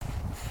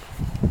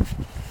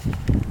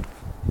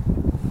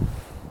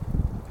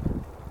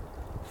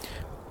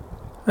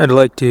I'd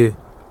like to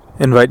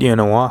invite you on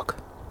a walk.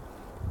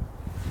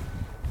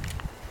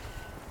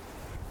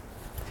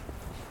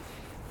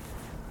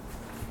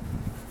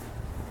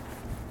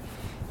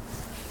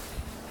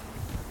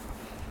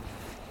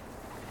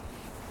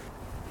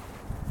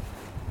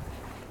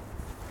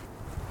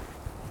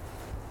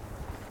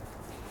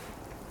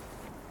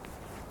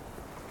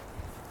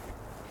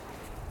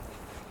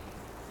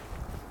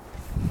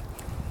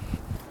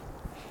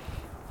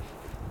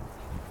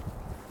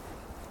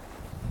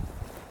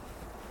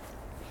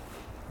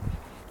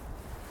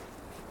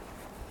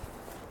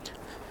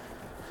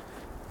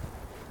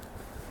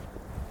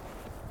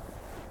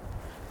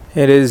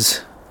 It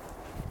is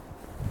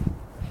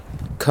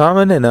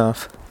common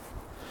enough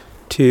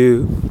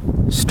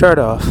to start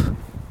off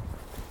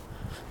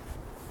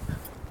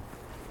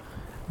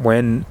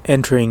when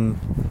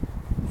entering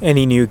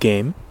any new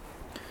game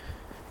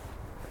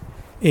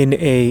in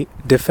a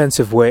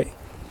defensive way.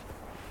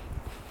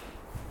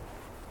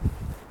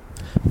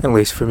 At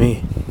least for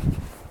me.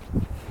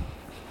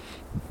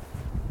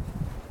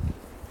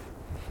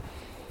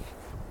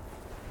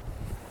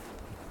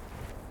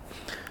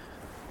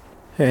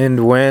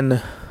 And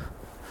when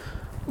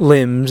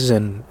limbs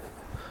and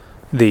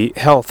the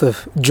health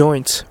of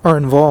joints are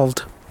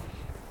involved,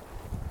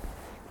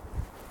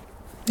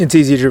 it's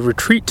easy to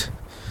retreat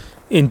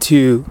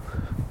into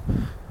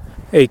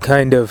a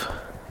kind of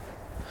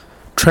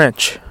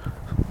trench,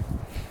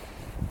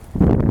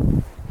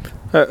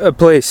 a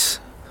place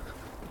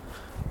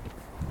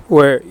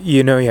where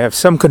you know you have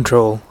some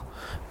control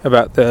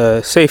about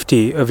the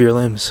safety of your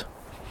limbs.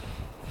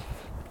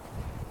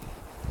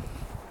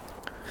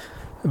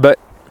 But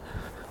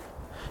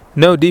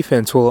no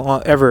defense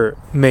will ever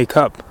make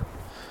up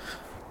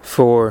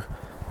for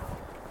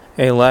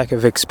a lack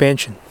of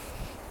expansion.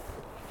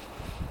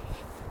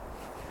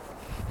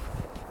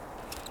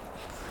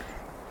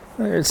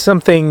 There's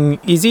something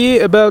easy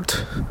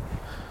about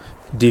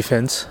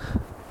defense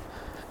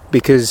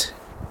because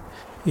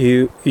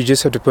you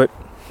just have to put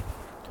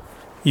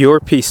your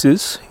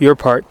pieces, your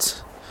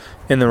parts,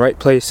 in the right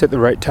place at the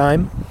right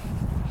time.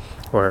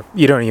 Or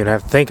you don't even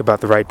have to think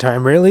about the right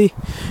time, really.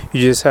 You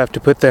just have to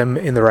put them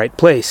in the right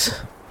place.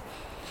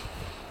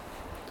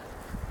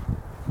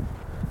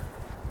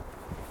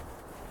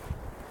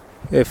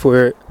 If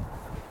we're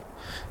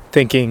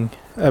thinking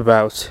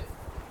about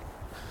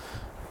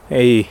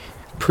a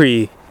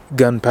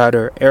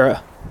pre-gunpowder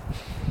era,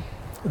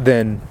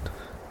 then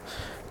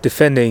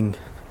defending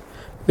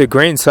the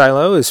grain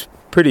silo is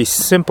pretty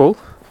simple.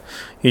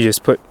 You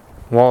just put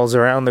walls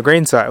around the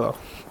grain silo.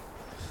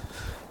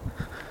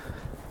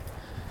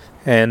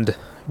 And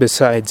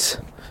besides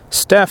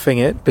staffing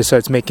it,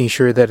 besides making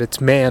sure that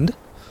it's manned,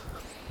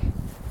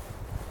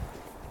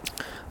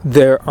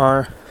 there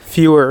are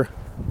fewer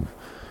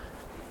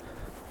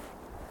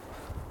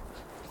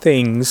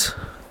things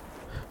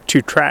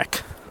to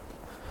track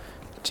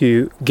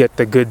to get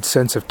the good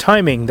sense of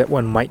timing that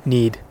one might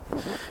need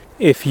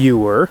if you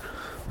were,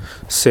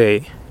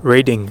 say,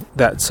 raiding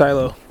that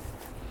silo.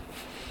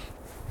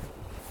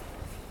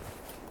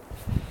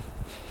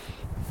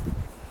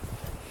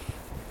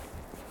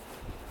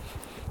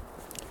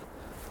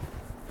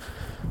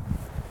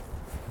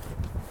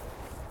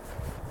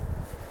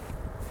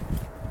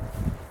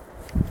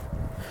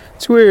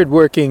 It's weird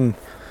working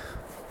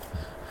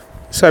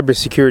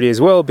cybersecurity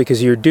as well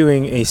because you're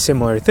doing a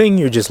similar thing.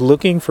 You're just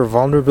looking for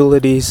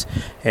vulnerabilities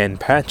and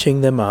patching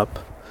them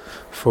up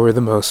for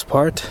the most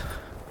part.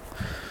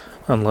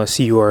 Unless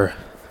you are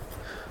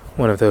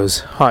one of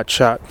those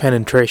hotshot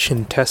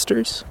penetration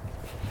testers.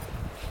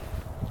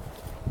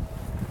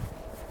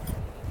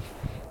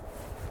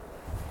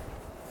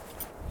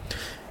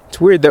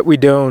 It's weird that we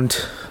don't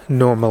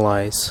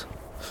normalize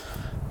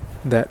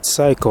that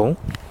cycle.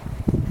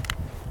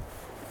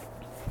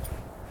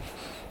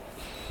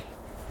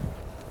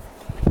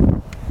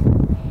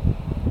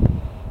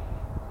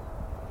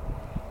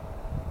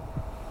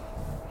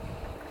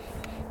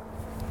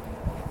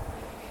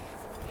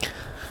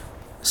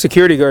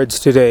 Security guards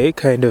today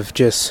kind of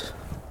just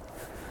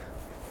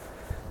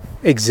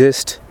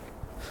exist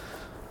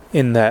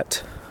in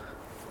that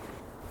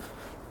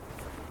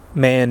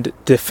manned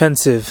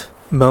defensive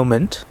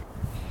moment.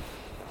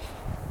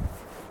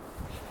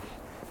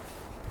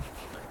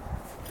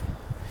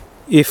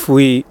 If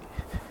we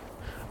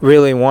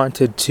really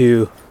wanted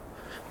to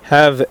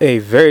have a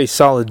very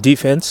solid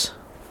defense,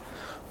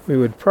 we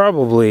would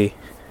probably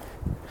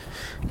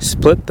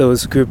split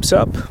those groups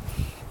up.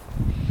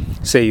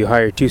 Say you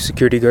hire 2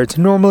 security guards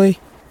normally,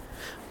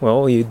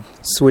 well, you'd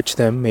switch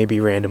them maybe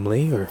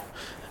randomly or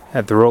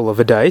at the roll of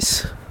a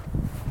dice.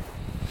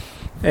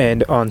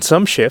 And on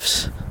some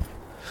shifts,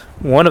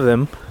 one of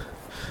them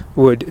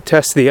would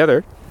test the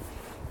other,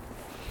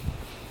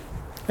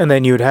 and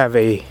then you'd have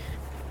a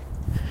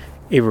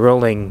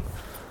rolling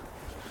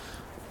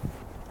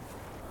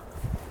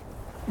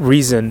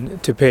reason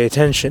to pay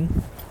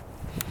attention,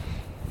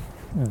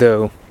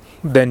 though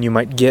then you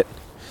might get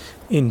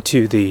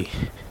into the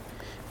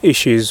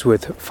issues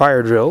with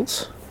fire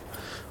drills,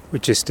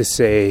 which is to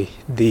say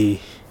the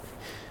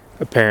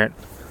apparent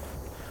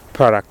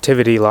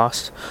productivity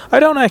loss. I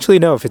don't actually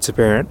know if it's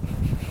apparent.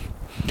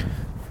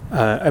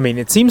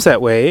 It seems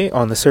that way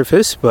on the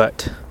surface,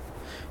 but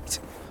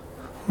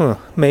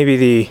maybe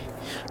the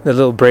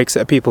little breaks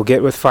that people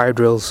get with fire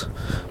drills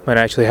might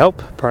actually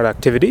help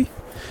productivity,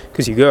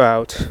 because you go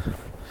out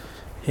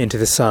into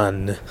the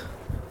sun,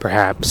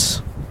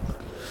 perhaps,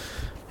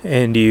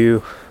 and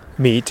you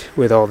meet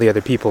with all the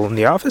other people in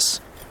the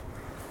office.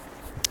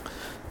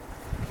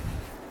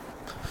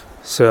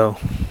 So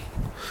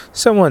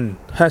someone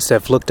has to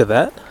have looked at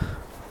that.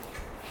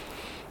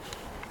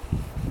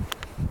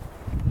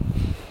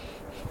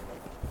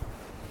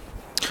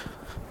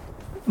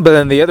 But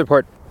then the other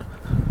part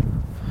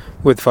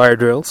with fire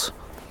drills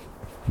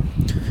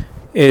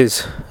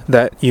is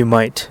that you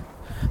might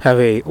have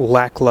a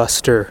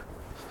lackluster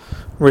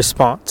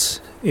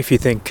response if you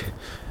think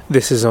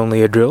this is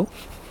only a drill.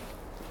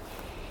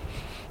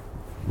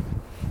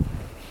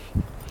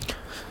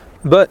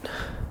 But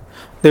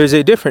there's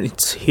a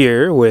difference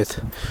here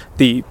with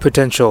the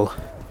potential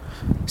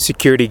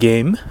security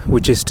game,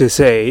 which is to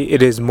say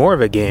it is more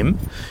of a game.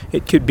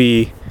 It could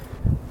be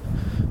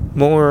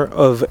more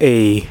of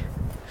a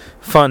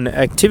fun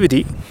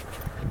activity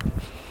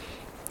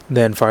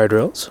than fire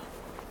drills.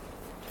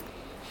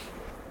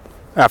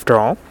 After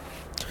all,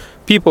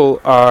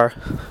 people are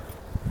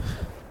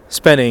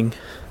spending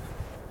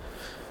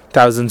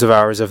thousands of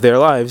hours of their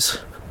lives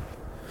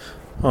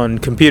on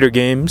computer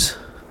games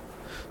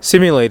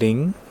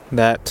simulating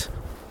that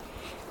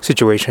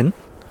situation,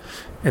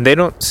 and they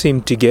don't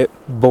seem to get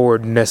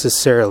bored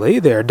necessarily.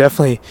 There are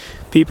definitely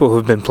people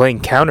who've been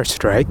playing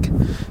Counter-Strike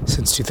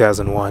since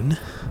 2001,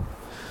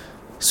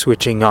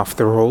 switching off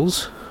the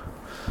roles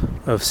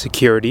of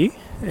security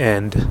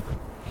and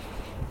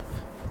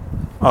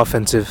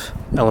offensive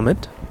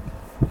element.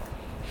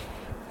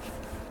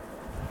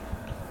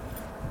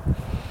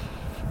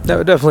 That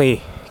would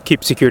definitely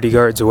keep security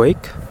guards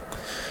awake,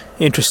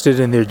 interested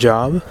in their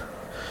job,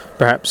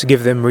 perhaps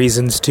give them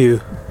reasons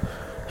to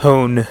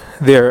hone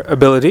their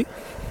ability.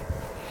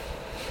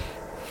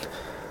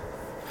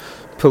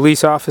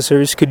 Police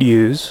officers could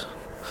use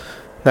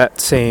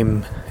that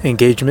same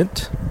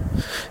engagement.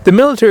 The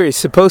military is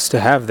supposed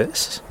to have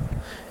this,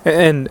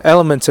 and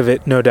elements of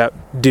it no doubt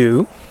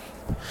do,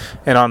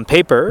 and on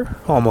paper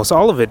almost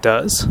all of it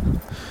does,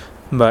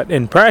 but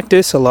in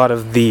practice a lot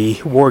of the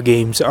war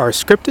games are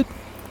scripted.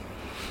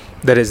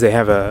 That is, they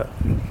have a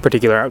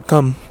particular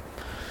outcome,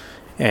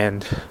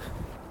 and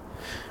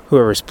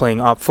whoever's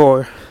playing Op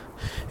 4,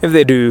 if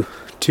they do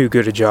too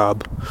good a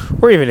job,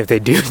 or even if they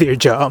do their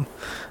job,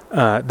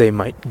 they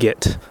might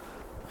get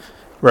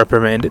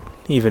reprimanded,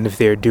 even if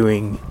they're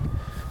doing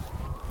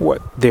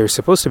what they're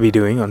supposed to be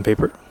doing on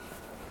paper.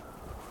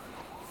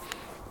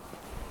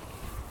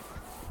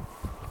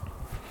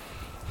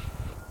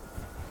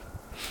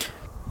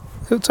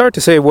 So it's hard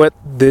to say what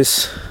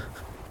this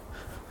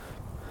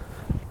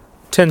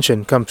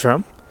tension comes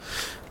from,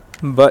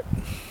 but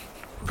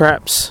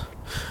perhaps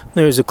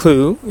there's a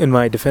clue in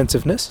my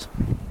defensiveness.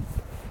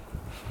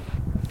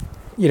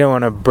 You don't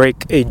want to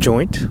break a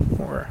joint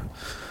or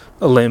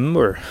a limb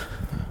or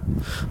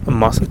a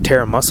muscle,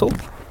 tear a muscle,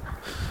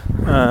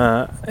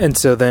 and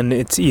so then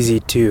it's easy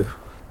to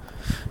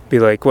be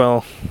like,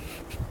 well,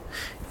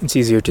 it's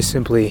easier to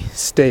simply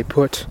stay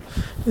put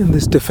in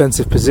this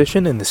defensive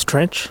position, in this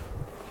trench.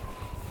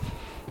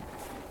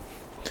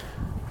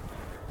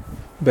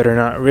 Better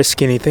not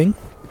risk anything.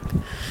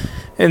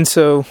 And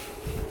so,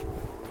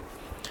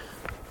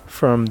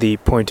 from the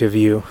point of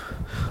view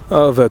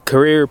of a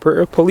career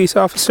police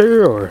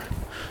officer or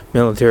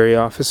military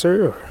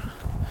officer or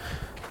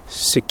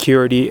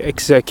security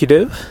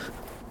executive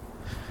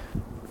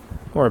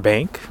or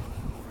bank,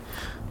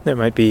 there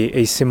might be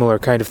a similar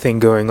kind of thing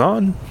going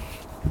on.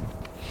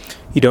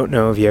 You don't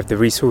know if you have the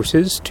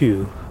resources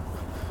to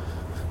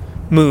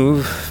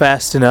move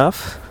fast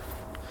enough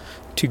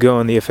to go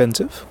on the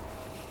offensive.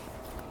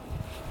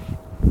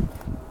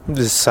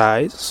 The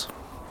size.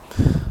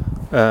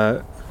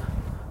 A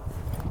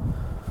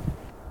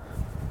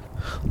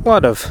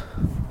lot of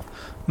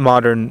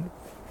modern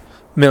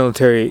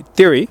military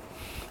theory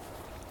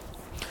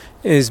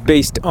is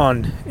based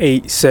on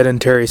a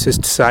sedentary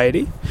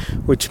society,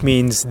 which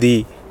means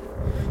the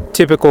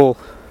typical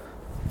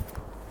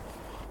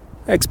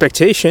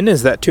expectation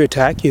is that to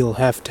attack you'll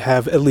have to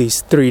have at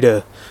least 3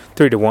 to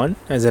 1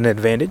 as an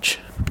advantage,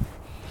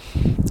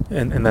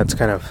 and that's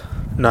kind of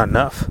not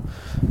enough.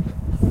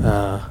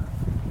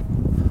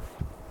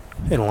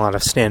 In a lot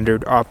of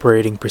standard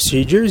operating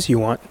procedures, you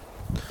want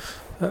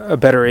a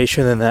better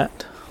ratio than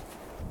that.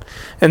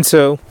 And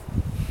so,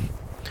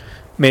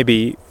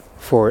 maybe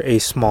for a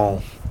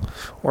small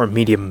or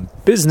medium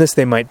business,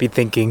 they might be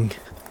thinking,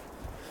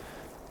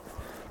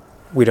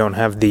 we don't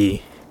have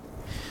the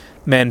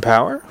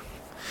manpower.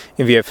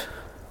 If you have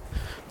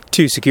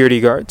 2 security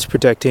guards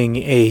protecting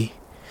a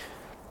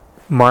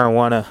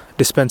marijuana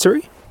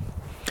dispensary,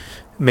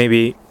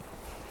 maybe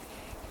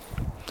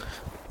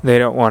they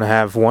don't want to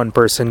have one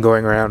person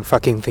going around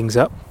fucking things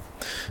up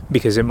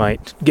because it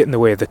might get in the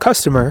way of the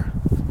customer,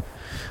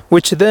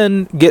 which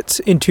then gets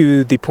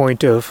into the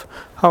point of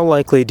how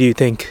likely do you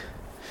think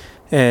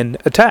an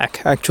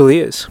attack actually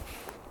is?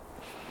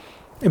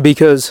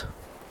 Because,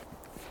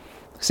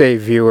 say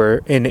if you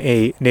were in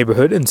a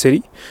neighborhood and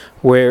city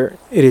where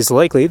it is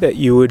likely that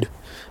you would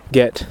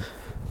get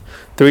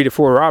 3 to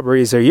 4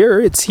 robberies a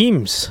year, it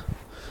seems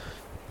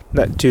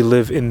that to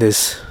live in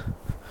this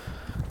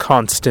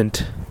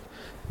constant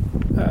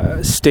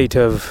state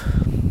of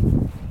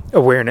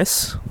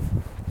awareness,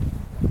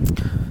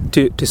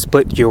 to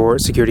split your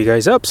security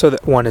guys up so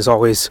that one is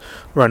always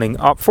running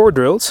OPFOR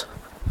drills,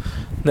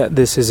 that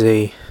this is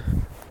a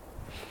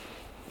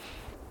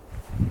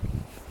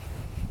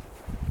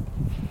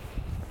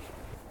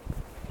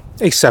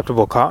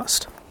acceptable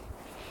cost.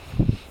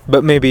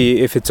 But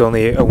maybe if it's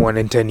only a 1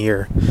 in 10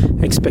 year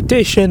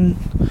expectation,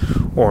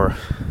 or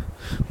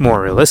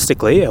more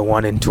realistically, a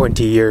 1 in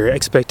 20 year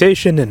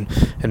expectation,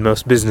 and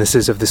most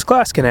businesses of this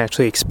class can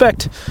actually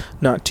expect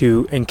not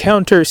to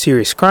encounter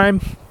serious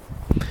crime,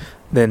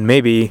 then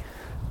maybe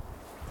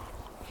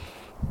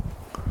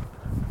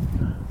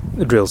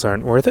the drills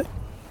aren't worth it.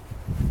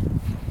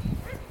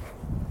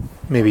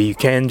 Maybe you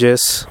can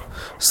just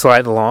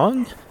slide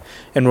along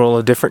and roll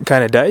a different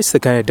kind of dice, the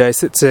kind of dice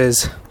that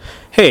says,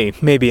 hey,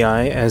 maybe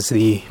I, as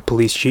the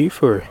police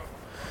chief or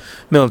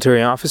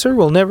military officer,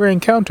 will never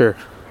encounter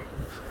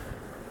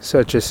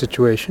such a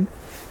situation.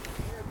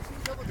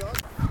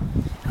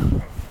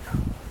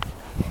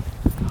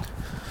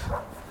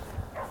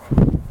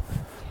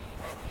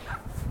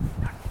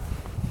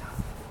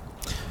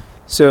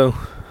 So,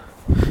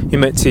 you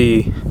might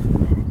see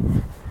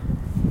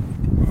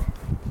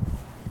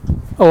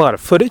a lot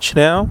of footage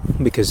now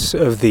because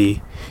of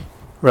the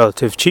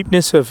relative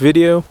cheapness of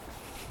video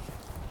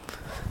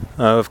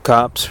of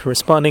cops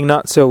responding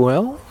not so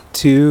well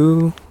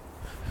to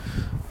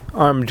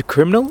armed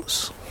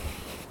criminals,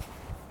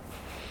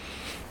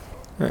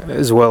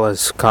 as well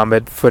as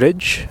combat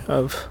footage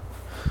of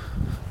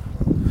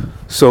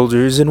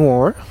soldiers in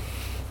war,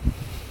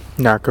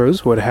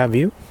 narcos, what have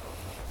you.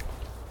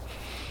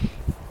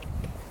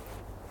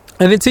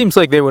 And it seems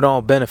like they would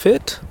all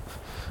benefit,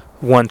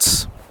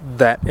 once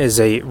that is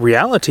a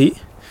reality,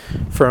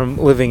 from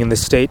living in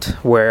this state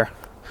where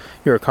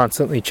you're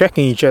constantly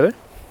checking each other.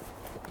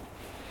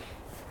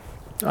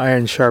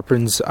 Iron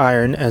sharpens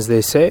iron, as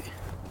they say.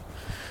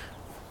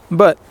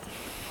 But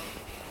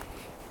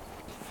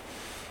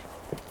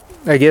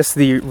I guess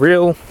the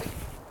real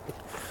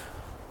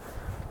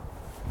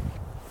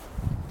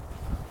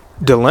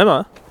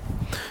dilemma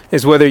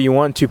is whether you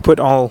want to put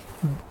all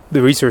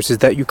the resources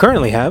that you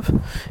currently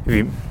have, if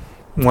you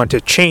want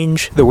to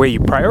change the way you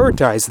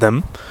prioritize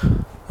them.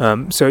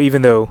 So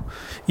even though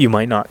you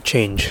might not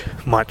change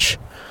much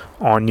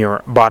on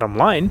your bottom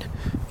line,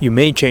 you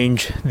may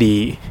change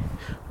the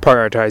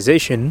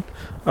prioritization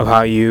of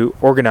how you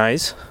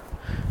organize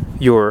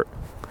your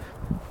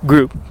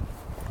group.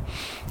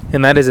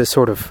 And that is a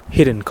sort of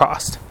hidden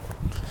cost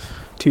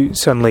to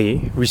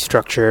suddenly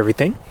restructure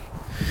everything.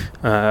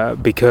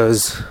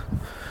 Because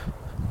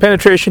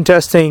penetration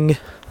testing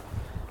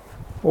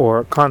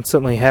or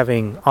constantly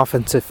having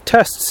offensive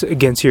tests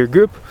against your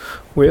group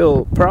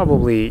will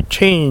probably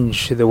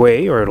change the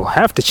way, or it'll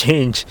have to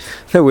change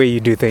the way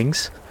you do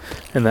things.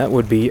 And that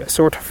would be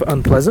sort of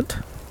unpleasant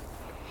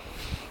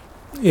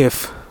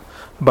if,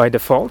 by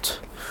default,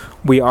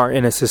 we are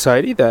in a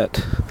society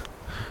that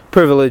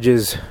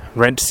privileges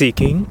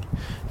rent-seeking,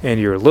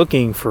 and you're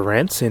looking for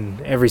rents in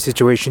every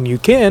situation you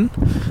can.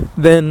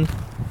 Then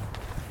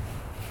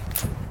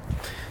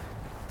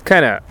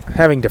kind of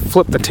having to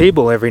flip the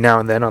table every now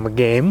and then on the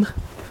game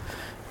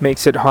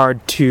makes it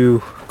hard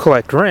to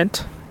collect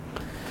rent,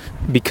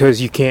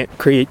 because you can't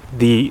create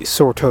the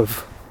sort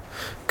of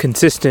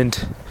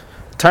consistent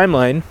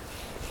timeline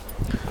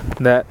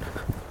that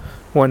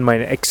one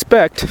might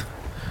expect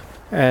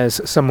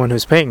as someone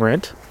who's paying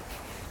rent.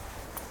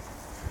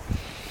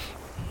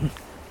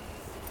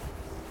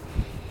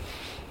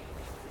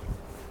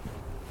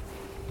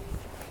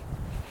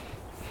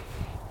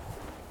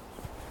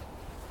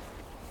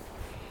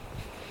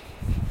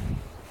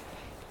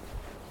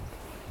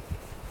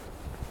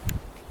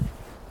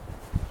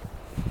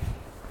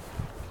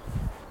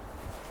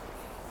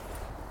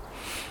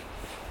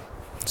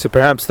 So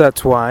perhaps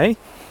that's why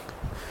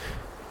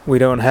we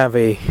don't have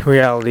a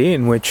reality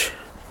in which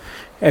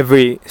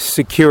every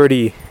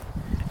security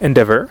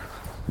endeavor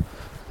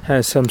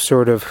has some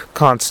sort of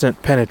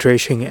constant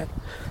penetration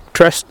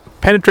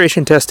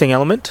testing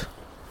element,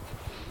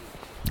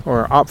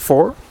 or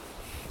OPFOR,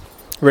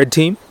 red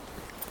team.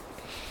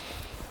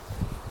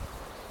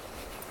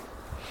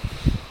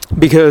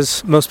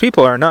 Because most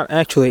people are not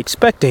actually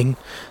expecting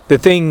the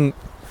thing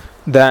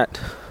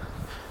that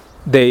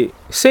they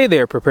say they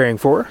are preparing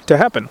for to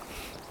happen.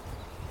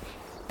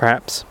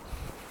 Perhaps.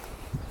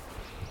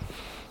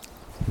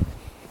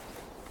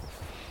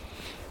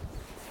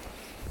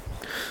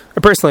 I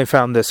personally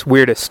found this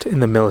weirdest in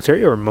the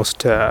military, or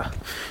most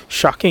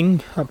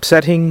shocking,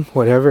 upsetting,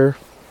 whatever,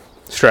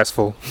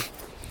 stressful,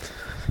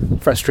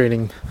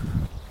 frustrating.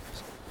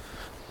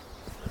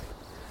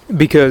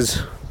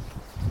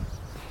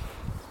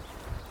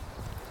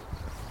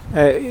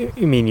 I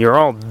mean, you're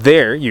all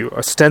there. You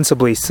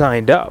ostensibly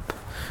signed up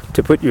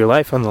to put your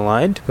life on the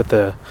line, to put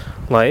the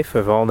life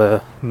of all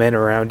the men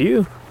around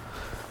you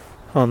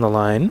on the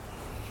line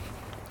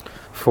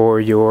for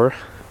your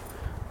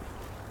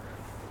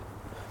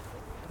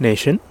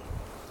nation.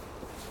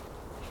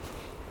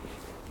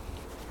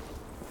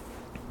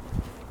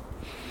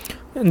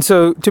 And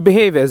so to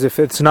behave as if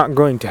it's not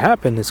going to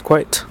happen is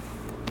quite,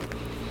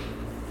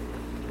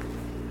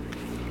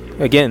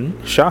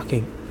 again,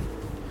 shocking,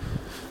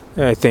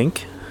 I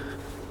think.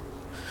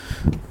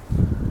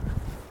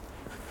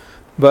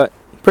 But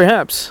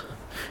perhaps,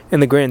 in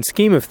the grand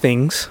scheme of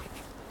things,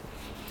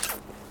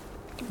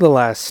 the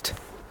last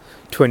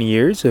 20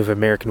 years of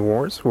American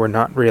wars were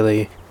not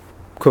really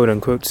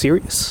quote-unquote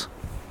serious.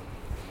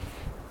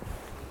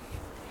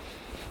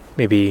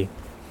 Maybe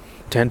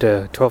 10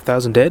 to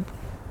 12,000 dead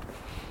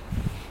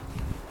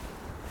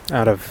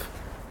out of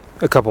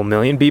a couple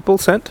million people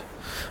sent.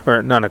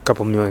 Or not a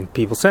couple million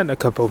people sent, a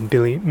couple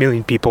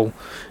million people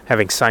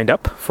having signed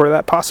up for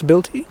that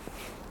possibility.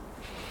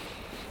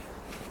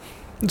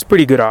 It's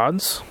pretty good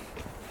odds.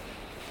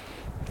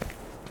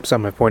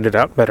 Some have pointed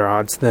out better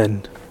odds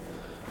than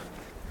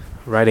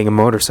riding a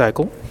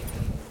motorcycle.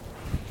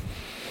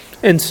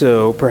 And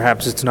so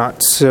perhaps it's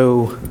not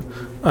so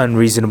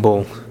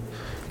unreasonable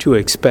to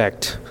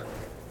expect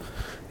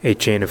a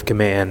chain of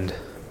command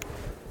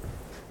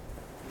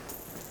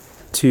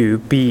to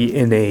be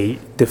in a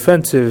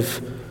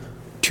defensive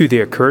to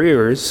their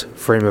careers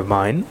frame of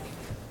mind,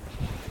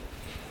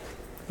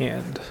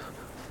 and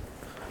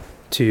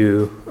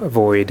to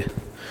avoid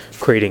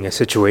creating a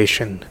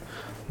situation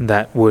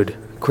that would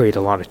create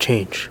a lot of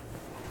change.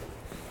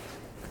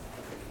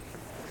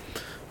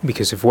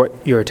 Because if what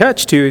you're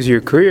attached to is your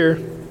career,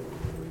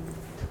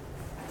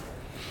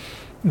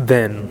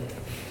 then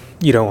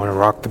you don't want to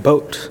rock the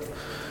boat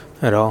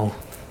at all.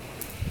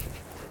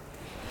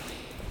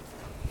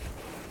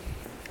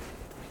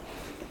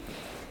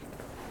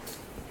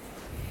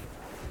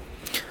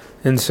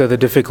 And so the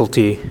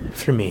difficulty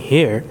for me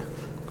here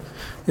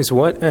is,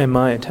 what am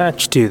I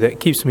attached to that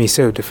keeps me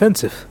so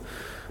defensive?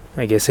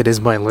 I guess it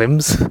is my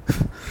limbs,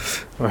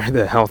 or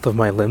the health of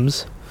my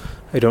limbs.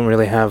 I don't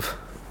really have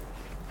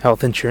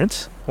health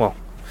insurance. Well,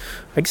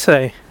 I guess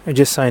I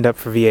just signed up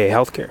for VA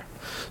healthcare,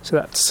 so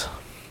that's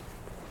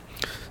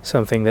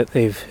something that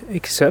they've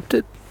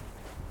accepted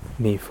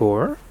me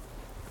for,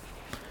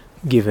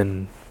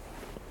 given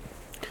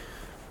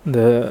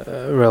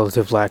the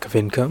relative lack of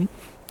income.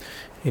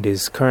 It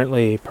is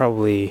currently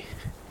probably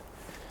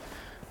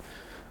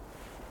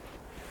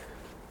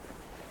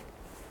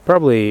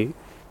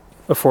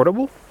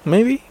affordable,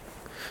 maybe?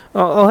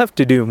 I'll have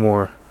to do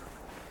more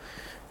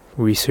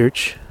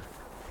research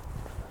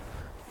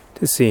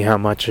to see how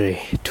much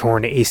a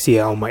torn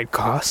ACL might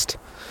cost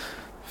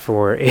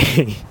for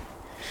a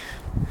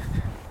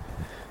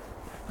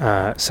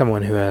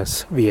someone who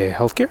has VA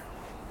healthcare.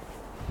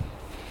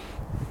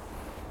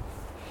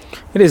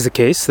 It is the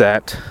case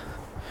that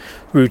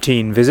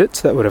routine visits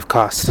that would have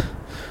cost,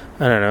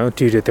 I don't know,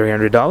 $200 to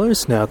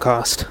 $300 now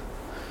cost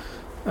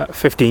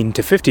 $15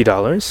 to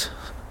 $50.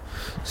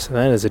 So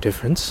that is a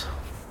difference.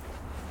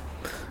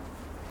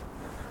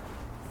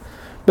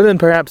 But then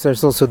perhaps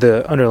there's also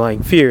the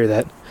underlying fear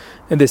that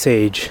at this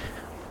age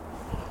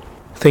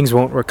things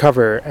won't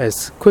recover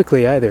as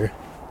quickly either.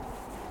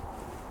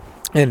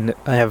 And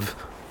I have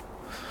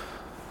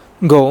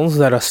goals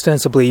that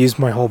ostensibly use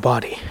my whole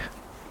body.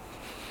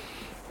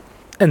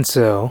 And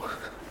so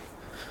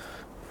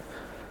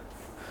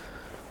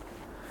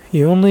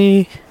you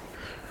only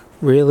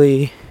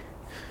really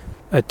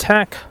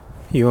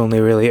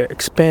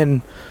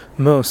expand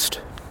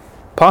most,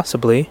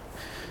 possibly,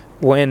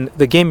 when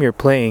the game you're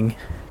playing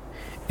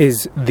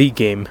is the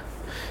game,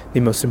 the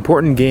most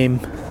important game.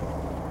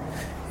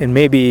 And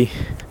maybe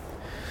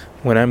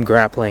when I'm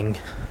grappling,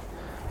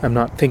 I'm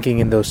not thinking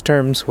in those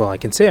terms. Well, I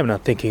can say I'm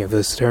not thinking of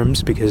those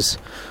terms because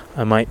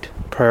I might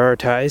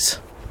prioritize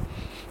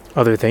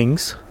other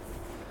things,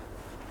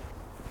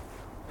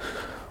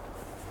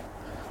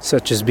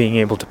 such as being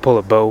able to pull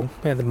a bow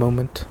at the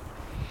moment.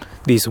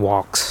 These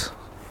walks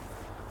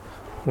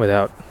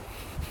without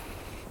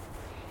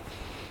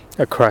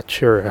a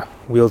crutch or a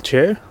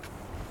wheelchair.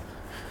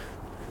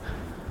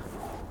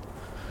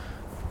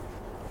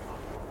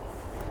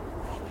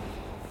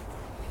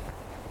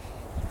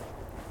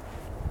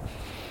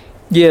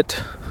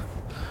 Yet,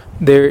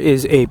 there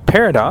is a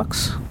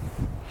paradox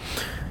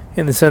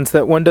in the sense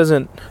that one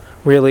doesn't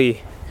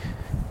really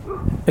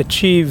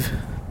achieve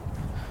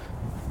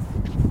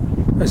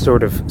a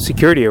sort of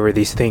security over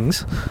these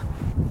things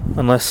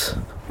unless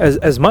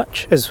as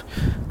much as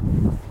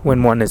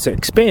when one is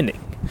expanding.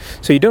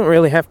 So you don't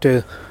really have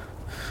to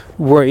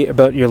worry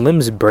about your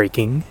limbs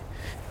breaking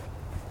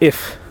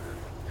if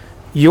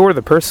you're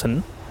the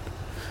person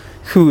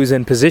who is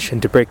in position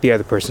to break the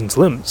other person's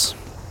limbs.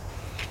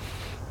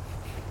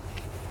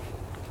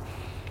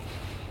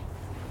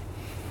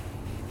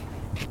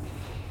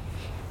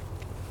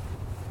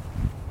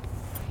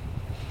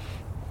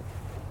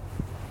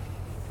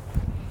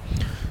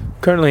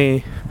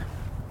 Currently,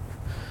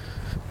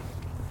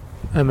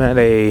 I'm at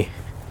a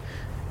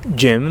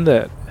gym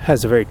that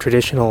has a very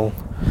traditional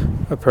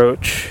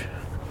approach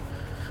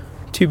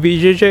to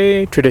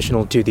BJJ,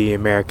 traditional to the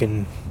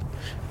American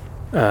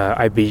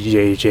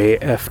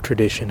IBJJF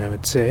tradition, I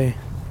would say.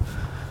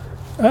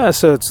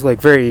 So it's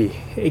like very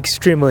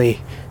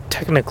extremely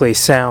technically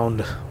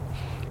sound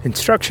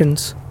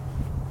instructions.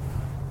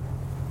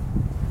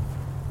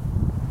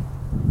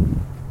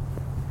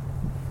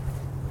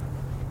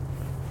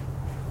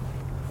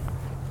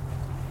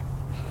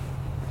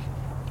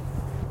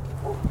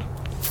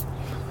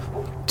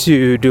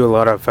 To do a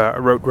lot of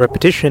rote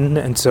repetition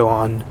and so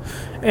on.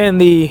 And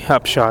the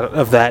upshot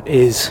of that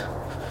is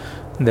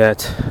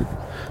that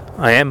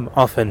I am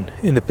often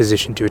in the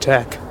position to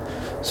attack.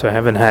 So I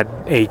haven't had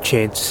a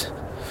chance,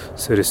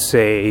 so to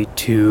say,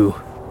 to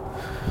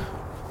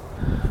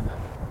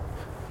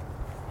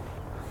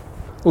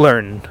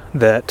learn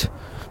that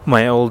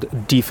my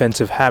old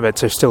defensive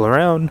habits are still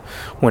around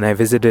when I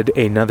visited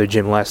another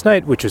gym last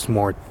night, which was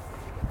more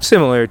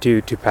similar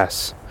to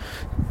past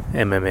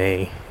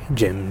MMA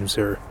gyms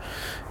or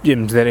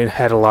gyms that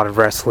had a lot of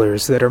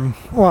wrestlers that are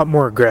a lot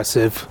more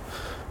aggressive,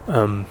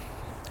 a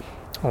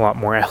lot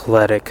more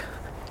athletic,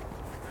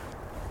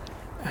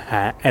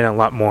 and a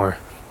lot more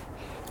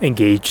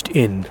engaged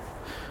in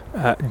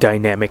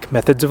dynamic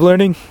methods of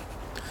learning.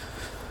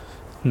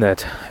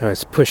 That I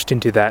was pushed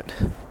into that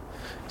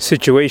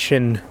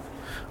situation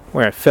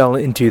where I fell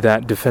into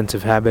that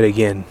defensive habit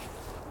again.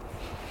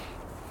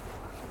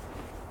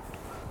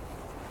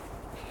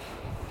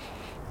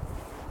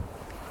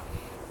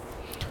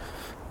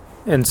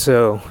 And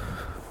so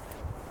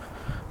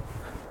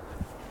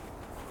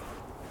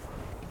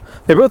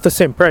they're both the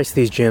same price,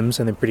 these gyms,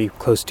 and they're pretty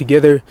close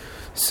together.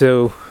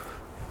 So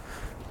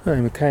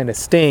I'm kind of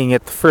staying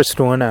at the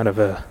first one out of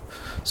a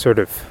sort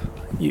of,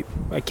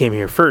 I came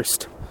here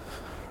first.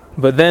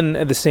 But then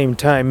at the same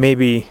time,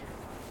 maybe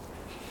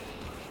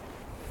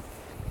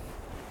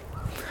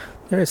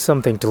there is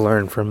something to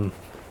learn from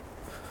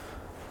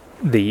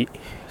the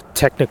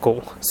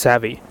technical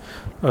savvy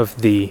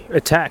of the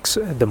attacks,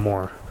 the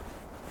more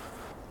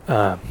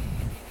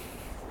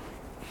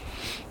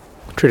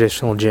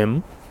traditional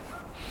gym.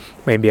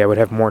 Maybe I would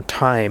have more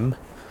time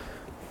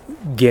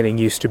getting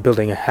used to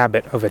building a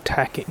habit of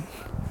attacking.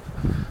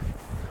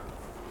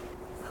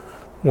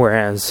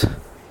 Whereas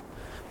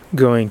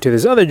going to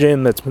this other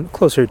gym that's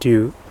closer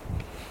to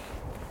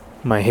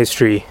my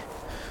history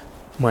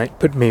might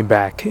put me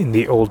back in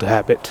the old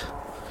habit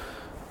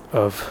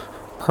of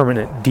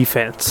permanent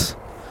defense,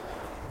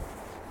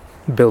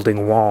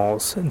 building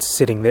walls and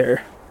sitting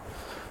there,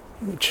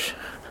 which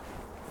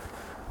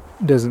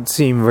doesn't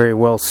seem very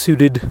well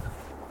suited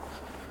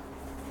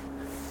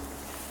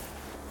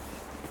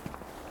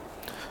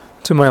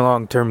to my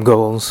long-term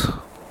goals.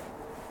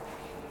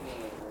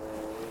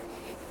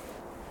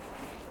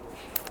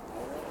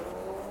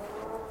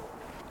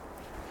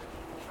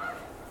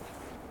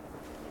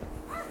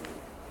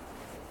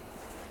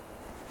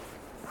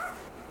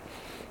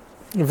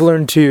 I've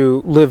learned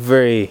to live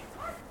very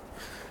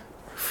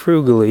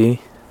frugally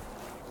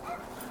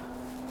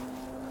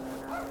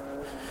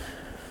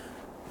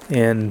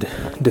and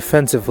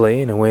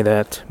defensively in a way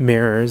that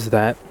mirrors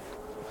that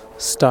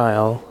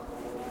style.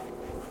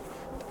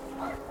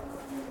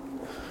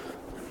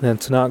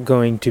 That's not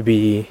going to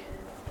be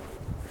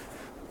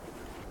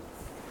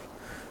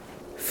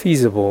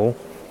feasible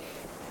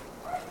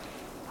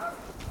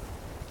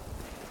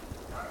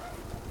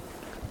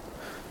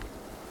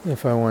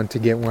if I want to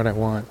get what I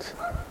want.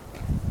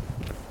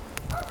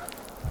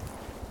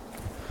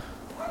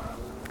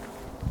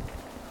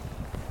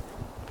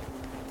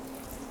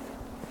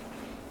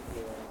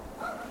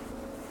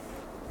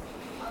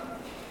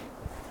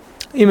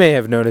 You may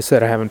have noticed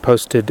that I haven't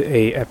posted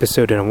a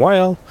episode in a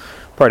while.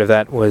 Part of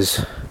that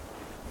was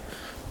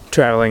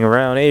traveling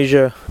around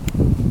Asia,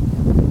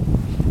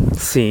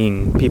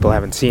 seeing people I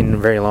haven't seen in a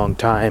very long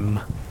time,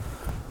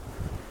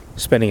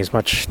 spending as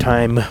much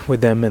time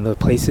with them in the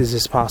places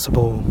as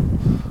possible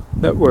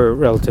that were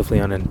relatively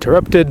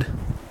uninterrupted.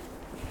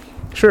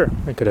 Sure,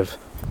 I could have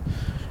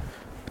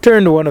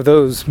turned one of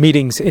those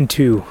meetings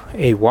into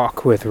a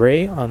walk with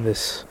Ray on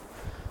this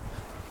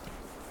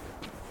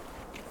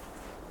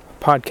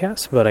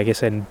podcast, but I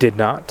guess I did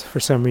not for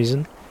some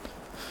reason.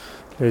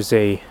 There's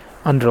a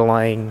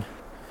underlying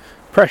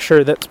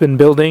pressure that's been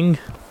building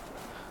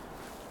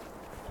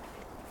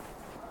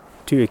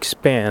to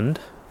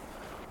expand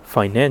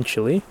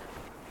financially,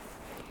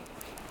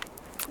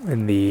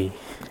 and the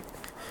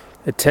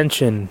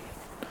attention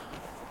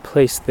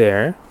placed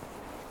there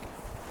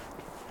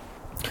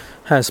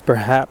has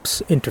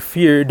perhaps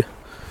interfered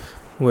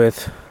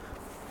with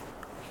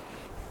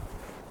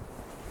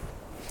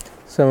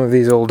some of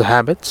these old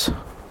habits.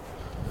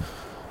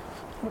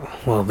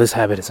 Well, this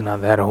habit is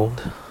not that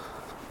old.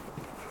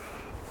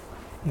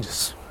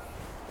 Just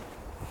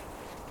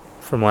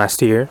from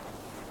last year.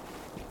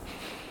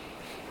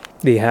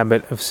 The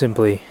habit of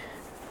simply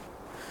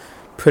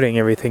putting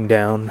everything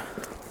down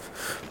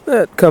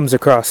that comes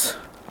across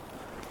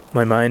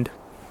my mind.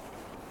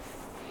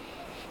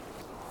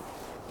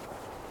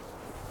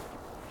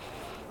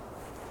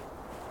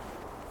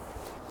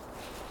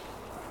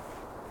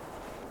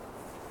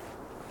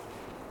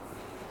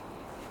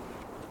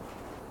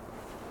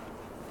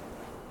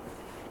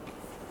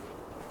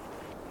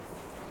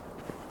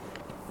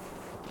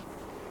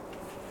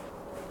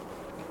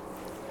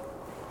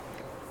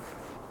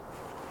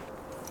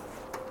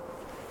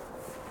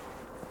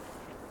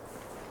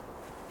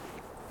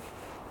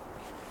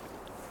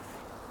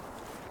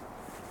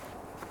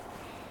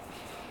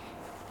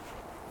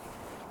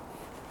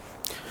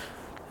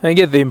 I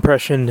get the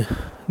impression,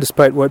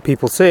 despite what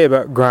people say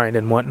about grind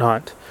and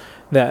whatnot,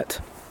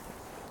 that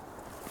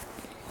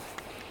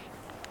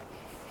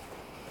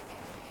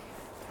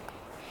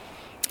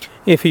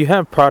if you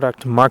have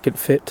product market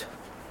fit,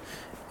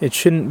 it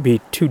shouldn't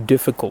be too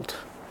difficult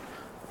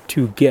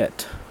to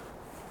get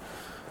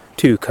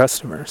to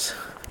customers.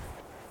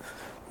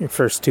 Your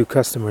first 2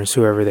 customers,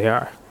 whoever they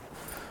are.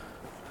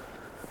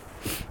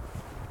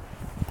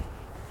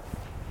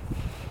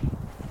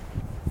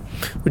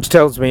 Which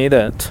tells me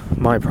that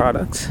my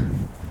products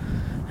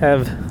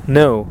have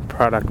no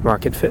product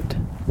market fit.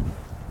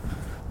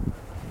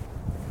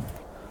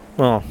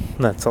 Well,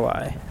 that's a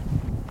lie.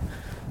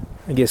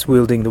 I guess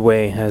Wielding the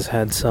Way has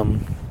had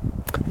some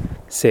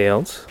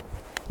sales,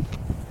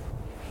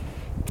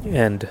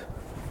 and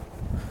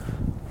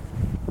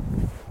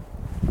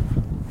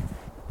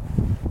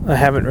I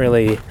haven't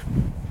really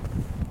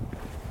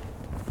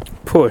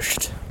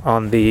pushed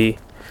on the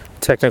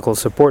technical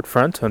support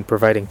front, on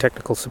providing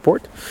technical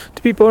support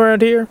to people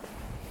around here.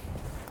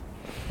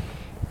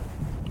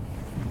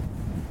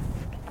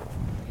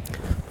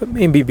 But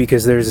maybe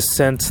because there's a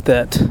sense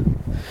that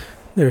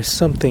there's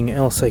something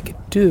else I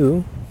could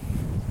do,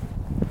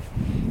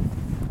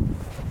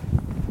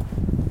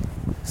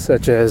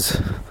 such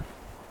as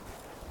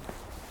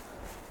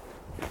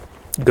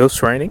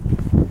ghostwriting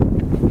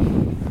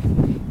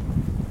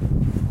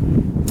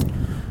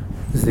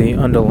is the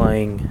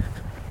underlying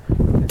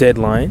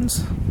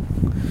deadlines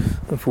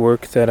of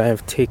work that I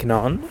have taken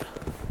on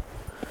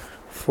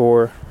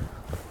for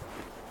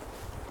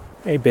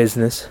a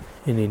business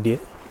in India.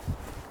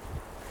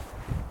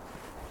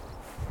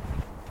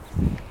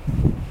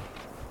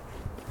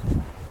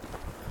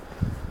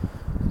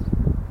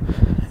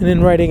 And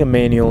in writing a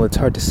manual, it's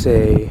hard to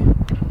say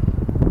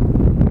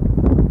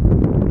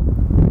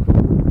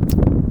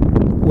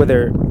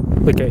whether,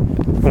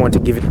 I want to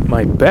give it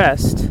my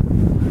best,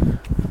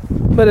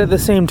 but at the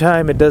same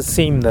time, it does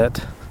seem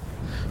that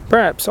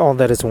perhaps all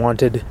that is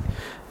wanted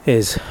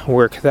is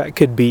work that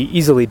could be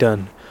easily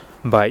done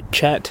by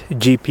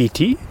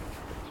ChatGPT.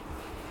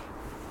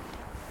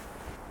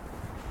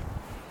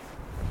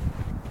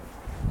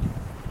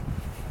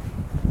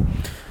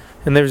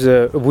 And there's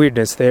a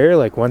weirdness there,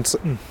 once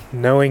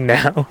knowing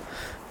now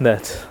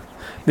that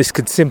this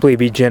could simply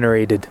be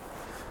generated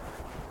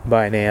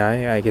by an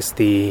AI. I guess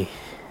the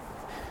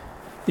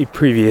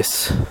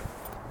previous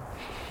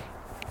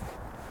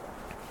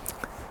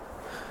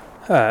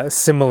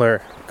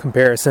similar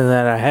comparison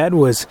that I had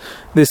was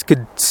this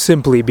could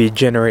simply be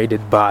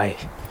generated by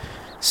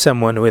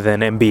someone with an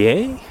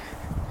MBA,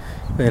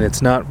 and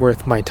it's not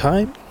worth my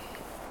time.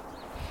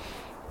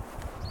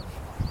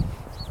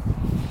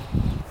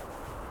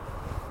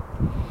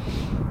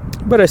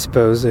 But I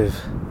suppose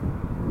if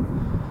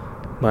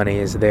money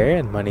is there,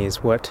 and money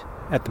is what,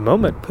 at the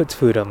moment, puts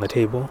food on the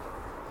table,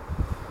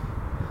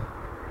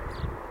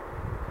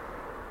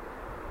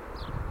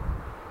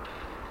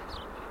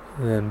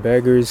 then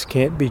beggars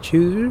can't be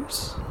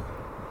choosers.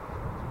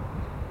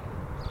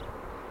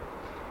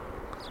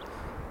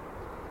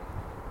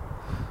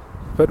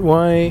 But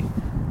why?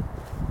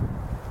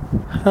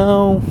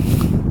 How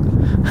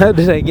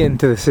did I get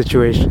into the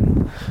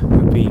situation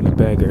of being a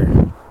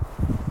beggar?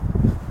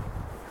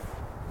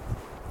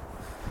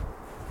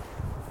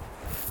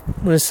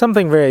 There's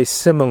something very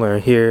similar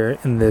here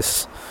in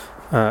this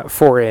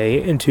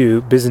foray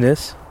into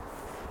business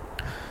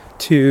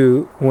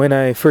to when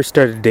I first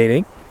started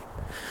dating.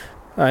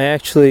 I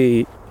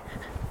actually,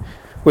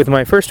 with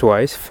my first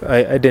wife,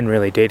 I didn't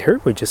really date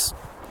her. We just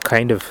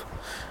kind of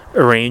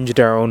arranged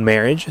our own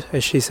marriage,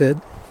 as she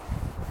said.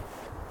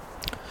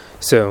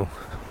 So,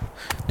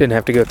 didn't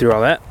have to go through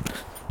all that.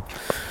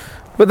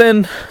 But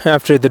then,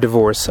 after the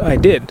divorce, I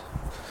did.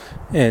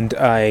 And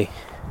I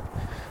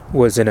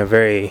was in a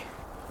very,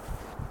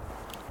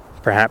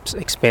 perhaps,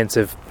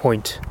 expansive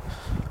point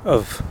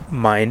of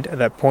mind at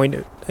that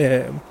point.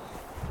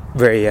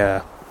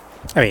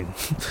 I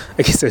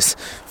guess I was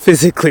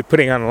physically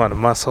putting on a lot of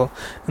muscle,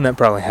 and that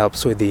probably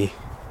helps with the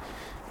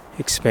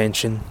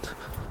expansion.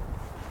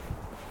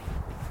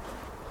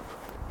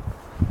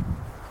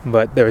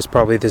 But there was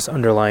probably this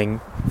underlying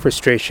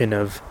frustration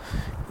of,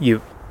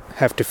 you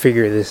have to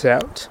figure this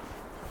out,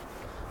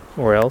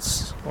 or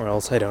else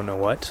I don't know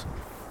what.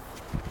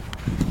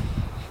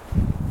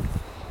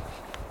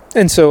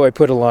 And so I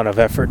put a lot of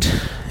effort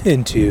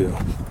into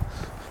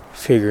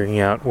figuring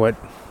out what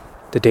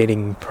the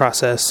dating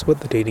process,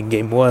 what the dating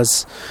game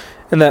was,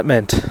 and that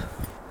meant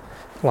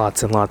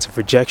lots and lots of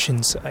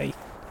rejections. I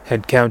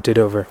had counted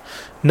over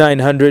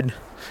 900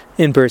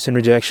 in-person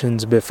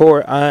rejections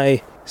before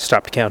I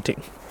stopped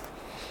counting.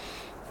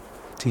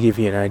 To give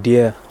you an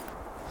idea,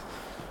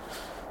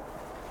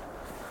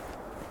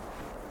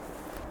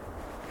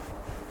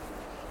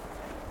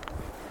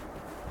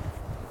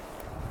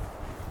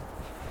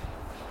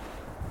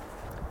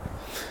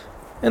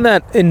 and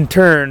that in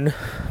turn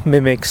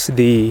mimics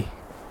the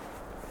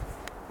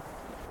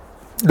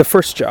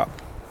first job.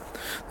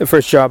 The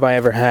first job I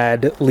ever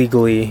had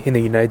legally in the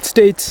United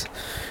States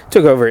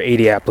took over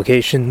 80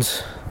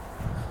 applications.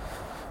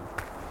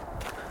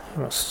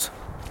 Almost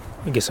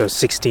I guess I was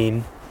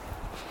 16.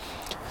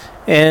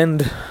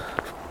 And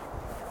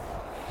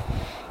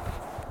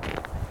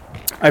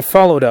I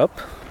followed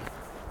up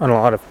on a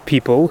lot of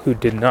people who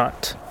did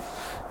not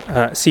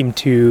seem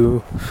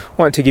to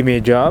want to give me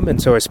a job,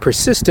 and so I was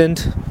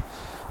persistent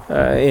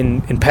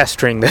in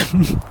pestering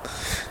them.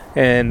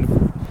 And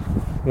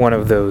one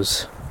of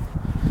those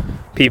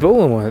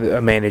people,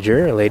 a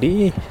manager, a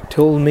lady,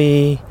 told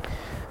me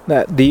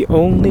that the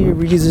only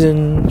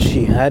reason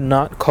she had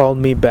not called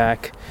me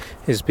back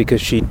is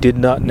because she did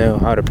not know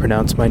how to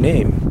pronounce my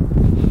name.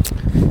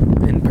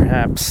 And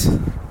perhaps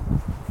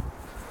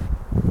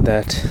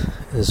that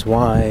is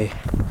why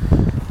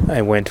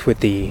I went with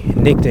the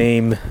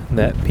nickname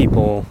that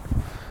people,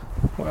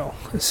 well,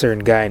 a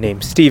certain guy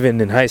named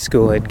Steven in high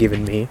school had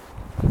given me,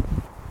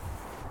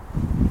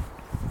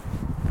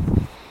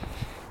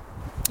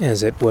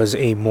 as it was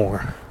a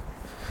more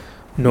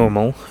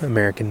normal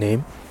American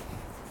name.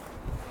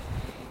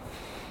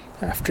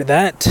 After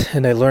that,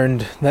 and I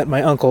learned that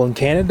my uncle in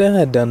Canada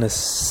had done a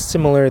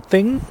similar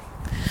thing.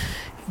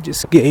 He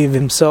just gave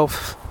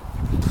himself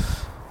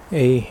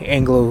a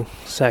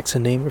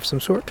Anglo-Saxon name of some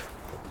sort.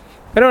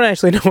 I don't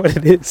actually know what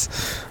it is,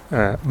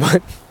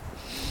 but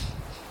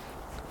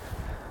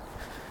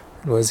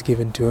it was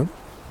given to him.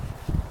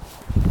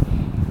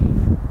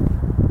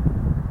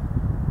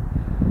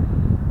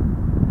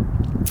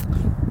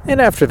 And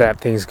after that,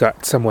 things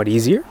got somewhat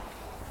easier.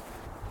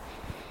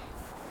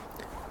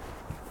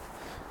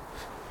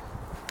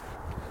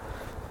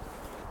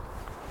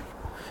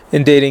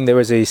 In dating, there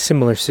was a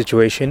similar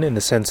situation in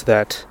the sense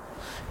that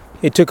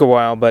it took a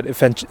while, but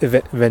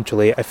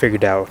eventually I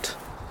figured out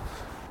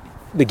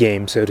the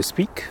game, so to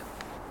speak.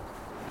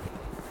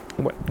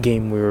 What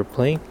game we were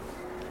playing.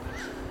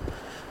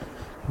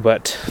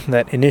 But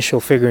that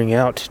initial figuring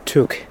out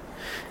took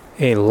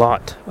a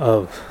lot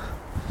of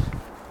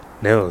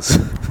no's.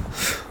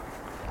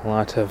 A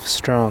lot of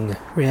strong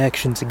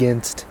reactions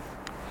against.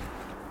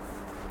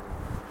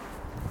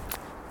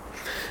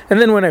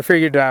 And then when I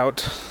figured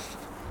out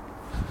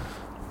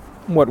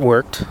what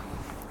worked,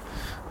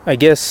 I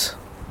guess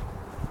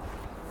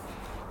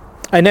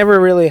I never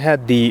really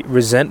had the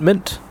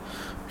resentment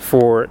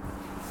for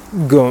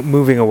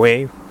moving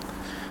away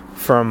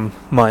from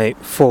my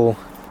full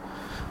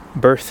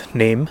birth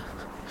name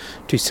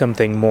to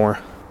something more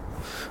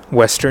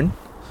Western.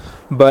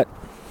 But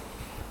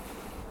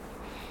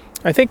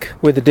I think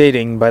with the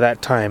dating by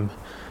that time,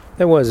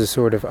 there was a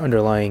sort of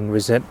underlying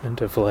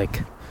resentment of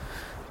like,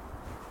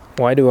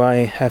 why do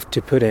I have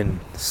to put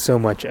in so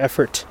much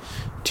effort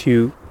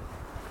to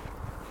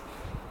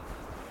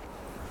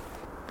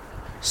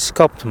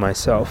sculpt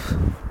myself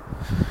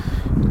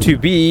to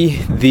be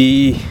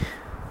the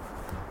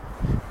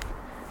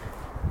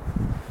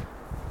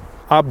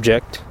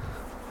object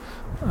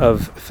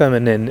of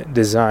feminine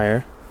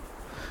desire?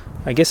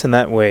 I guess in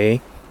that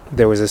way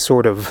there was a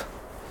sort of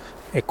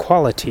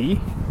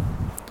equality,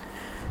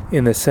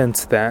 in the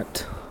sense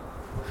that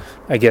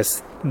I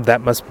guess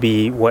that must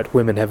be what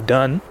women have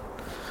done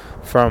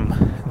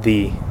from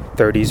the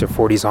 30s or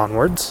 40s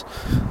onwards,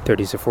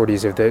 30s or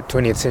 40s of the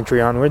 20th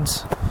century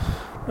onwards.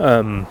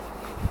 The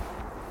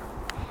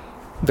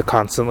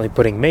constantly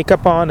putting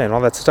makeup on and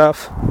all that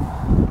stuff,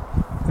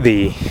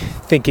 the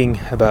thinking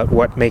about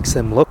what makes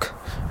them look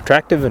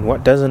attractive and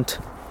what doesn't.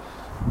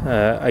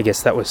 I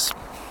guess that was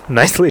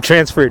nicely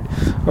transferred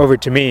over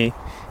to me,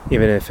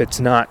 even if it's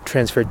not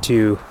transferred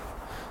to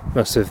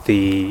most of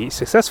the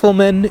successful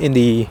men in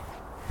the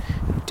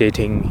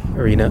dating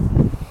arena.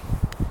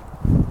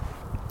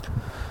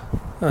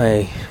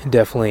 I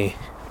definitely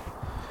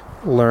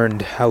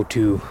learned how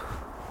to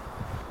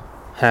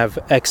have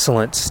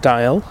excellent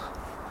style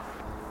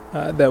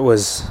that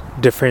was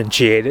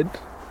differentiated,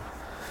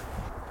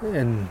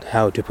 and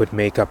how to put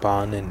makeup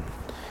on and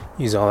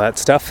use all that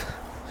stuff,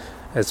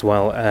 as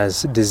well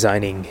as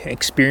designing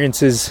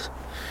experiences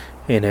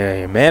in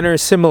a manner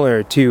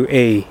similar to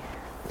a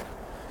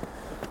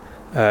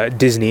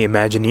Disney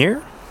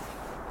Imagineer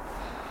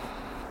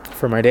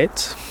for my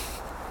dates.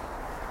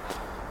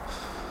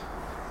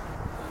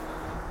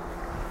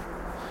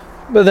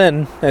 But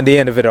then, at the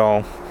end of it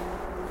all,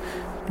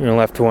 you're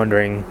left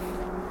wondering,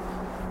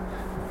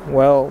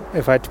 well,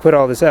 if I had to put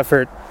all this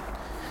effort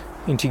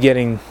into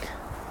getting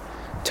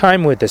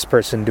time with this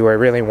person, do I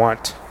really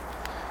want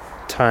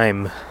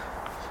time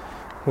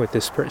with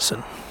this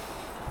person?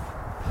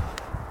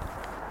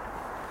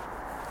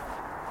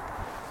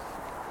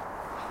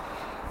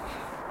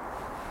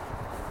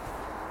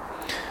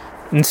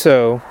 And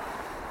so,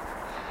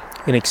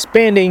 in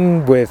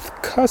expanding with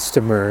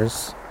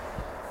customers,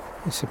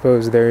 I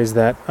suppose there is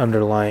that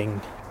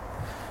underlying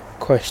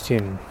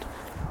question: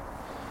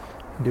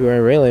 do I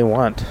really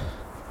want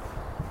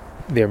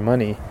their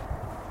money?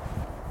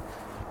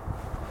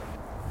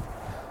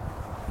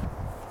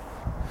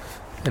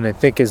 And I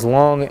think as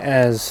long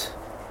as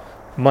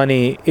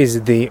money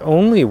is the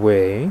only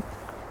way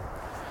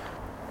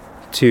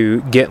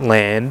to get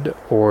land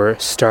or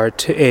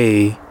start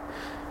a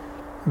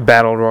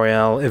battle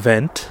royale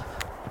event,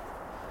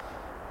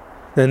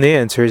 then the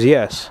answer is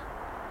yes.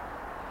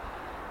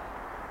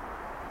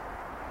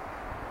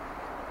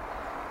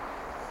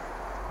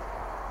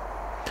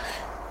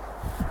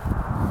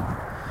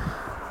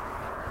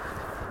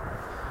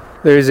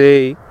 There's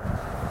a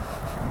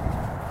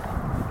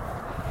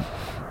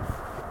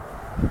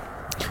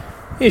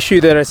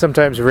issue that I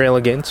sometimes rail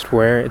against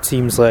where it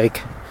seems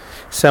like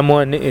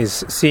someone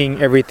is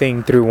seeing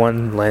everything through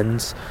one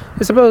lens.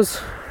 I suppose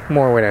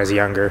more when I was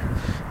younger,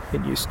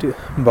 it used to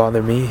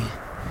bother me.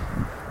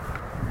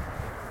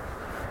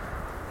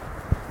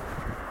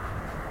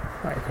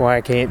 Like,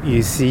 why can't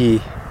you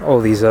see all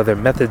these other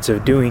methods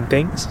of doing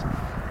things?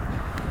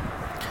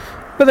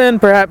 But then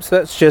perhaps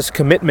that's just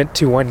commitment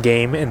to one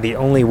game, and the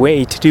only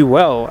way to do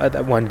well at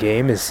that one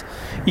game is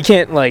you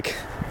can't, like,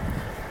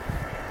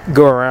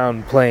 go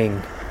around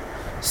playing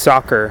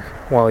soccer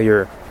while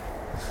you're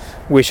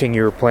wishing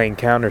you were playing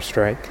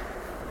Counter-Strike,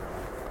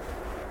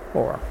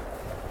 or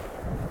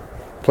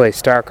play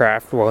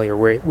StarCraft while you're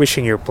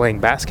wishing you were playing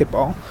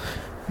basketball.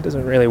 It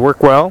doesn't really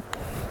work well.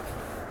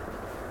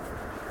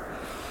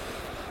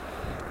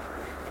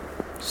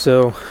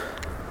 So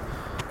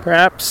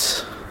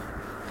perhaps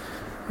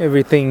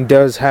everything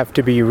does have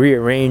to be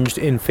rearranged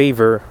in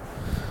favor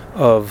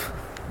of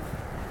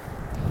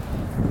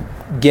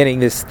getting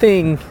this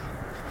thing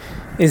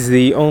is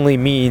the only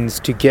means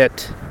to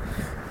get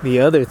the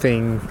other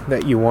thing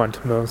that you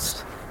want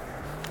most.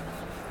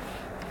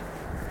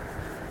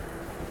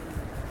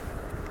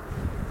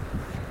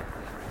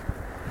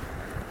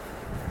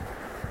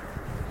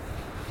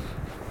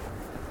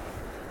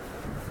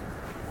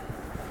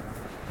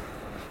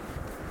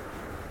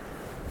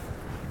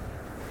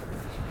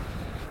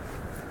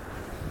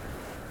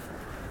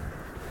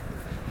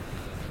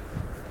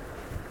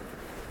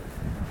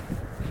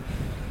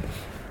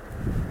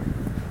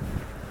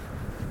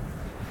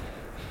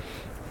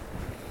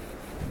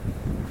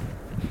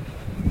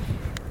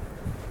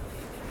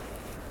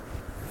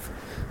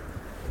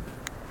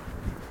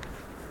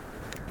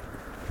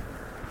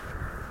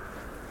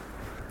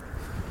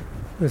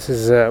 This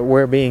is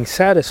where being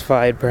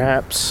satisfied,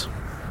 perhaps,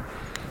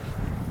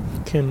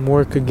 can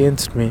work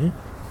against me.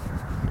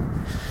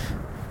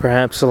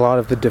 Perhaps a lot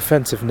of the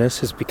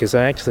defensiveness is because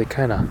I actually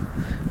kind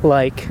of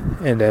like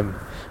and am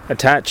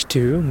attached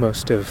to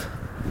most of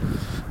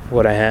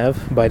what I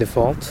have by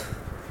default.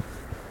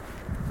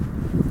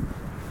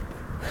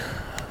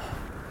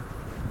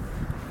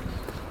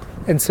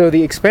 And so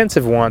the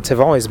expensive wants have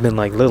always been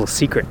like little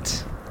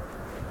secrets.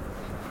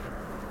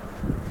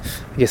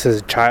 I guess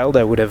as a child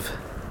I would have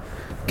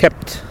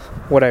kept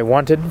what I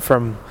wanted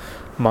from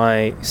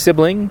my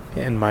sibling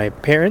and my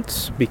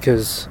parents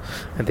because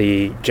of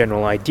the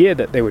general idea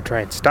that they would try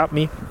and stop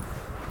me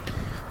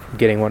from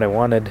getting what I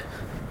wanted.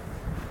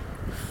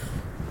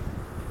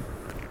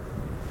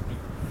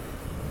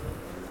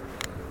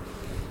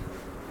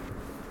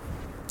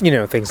 You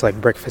know, things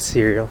like breakfast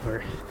cereal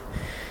or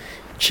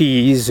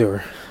cheese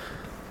or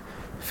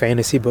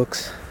fantasy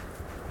books.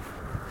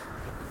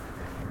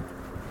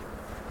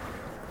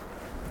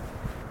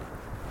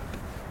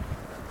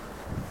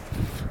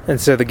 And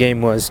so the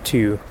game was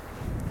to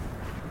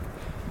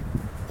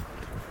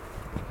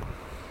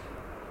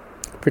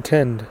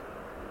pretend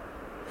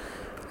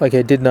like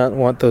I did not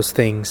want those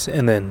things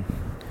and then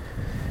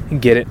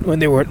get it when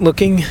they weren't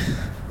looking,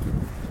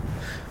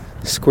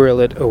 squirrel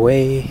it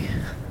away.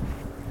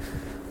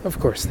 Of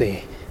course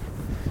they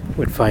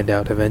would find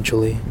out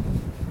eventually.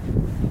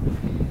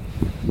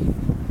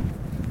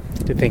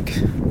 I think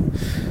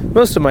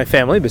most of my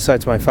family,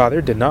 besides my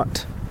father, did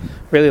not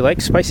really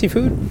like spicy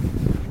food.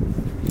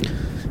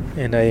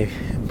 And I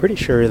am pretty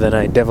sure that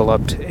I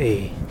developed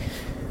I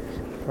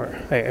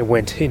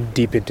went in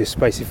deep into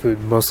spicy food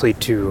mostly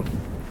to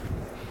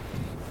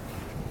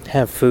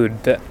have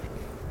food that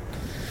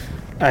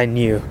I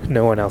knew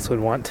no one else would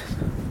want.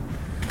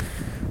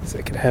 So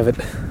I could have it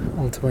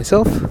all to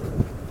myself.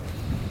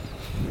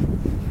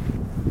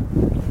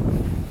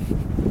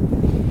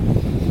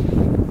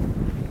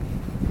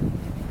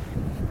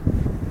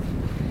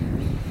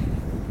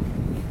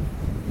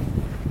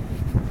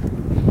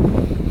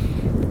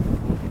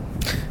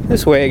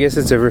 This way, I guess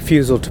it's a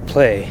refusal to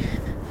play.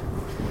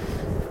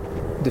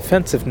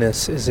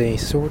 Defensiveness is a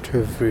sort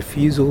of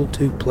refusal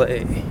to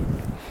play.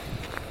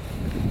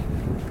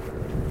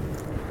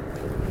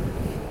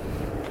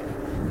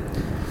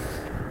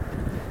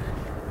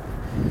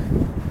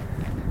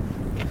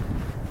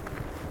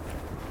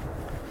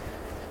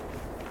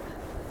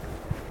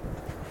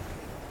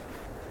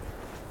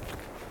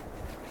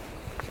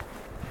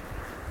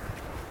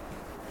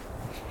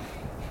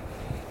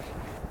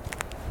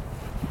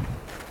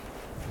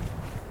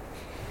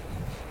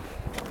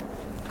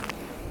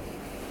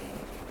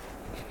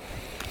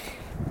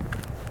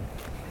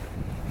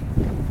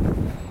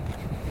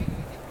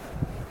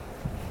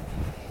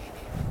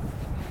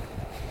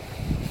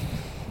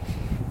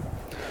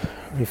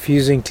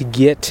 Refusing to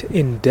get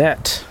in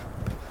debt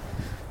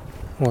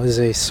was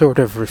a sort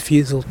of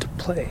refusal to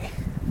play.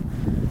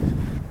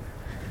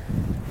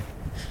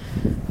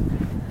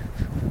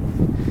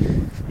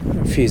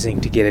 Refusing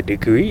to get a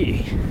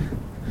degree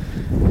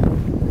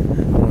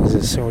was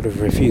a sort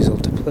of refusal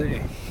to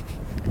play.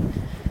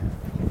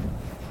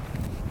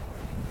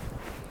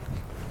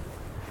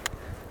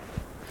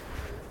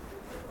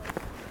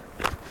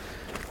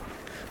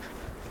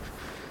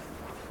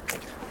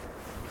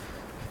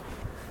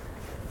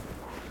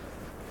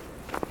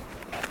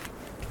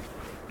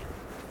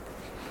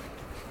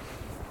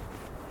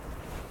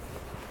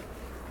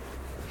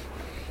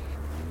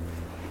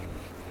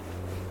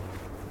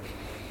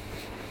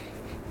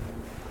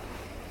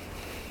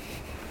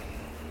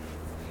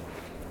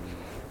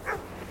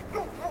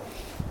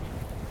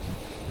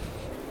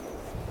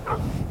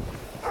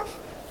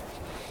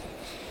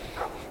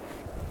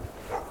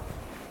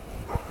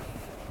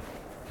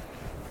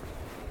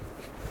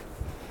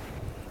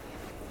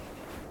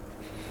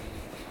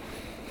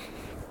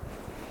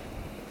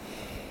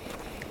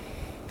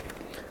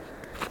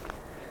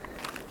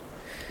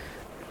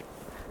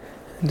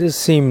 It does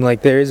seem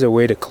like there is a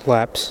way to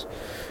collapse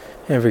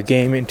every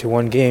game into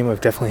one game.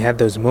 I've definitely had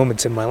those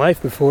moments in my life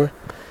before,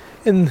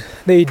 and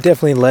they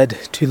definitely led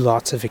to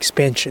lots of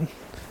expansion.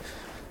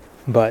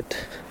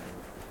 But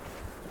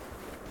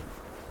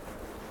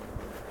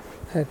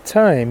at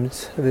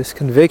times, this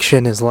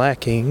conviction is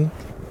lacking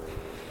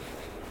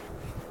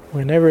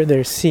whenever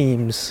there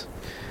seems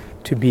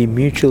to be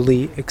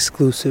mutually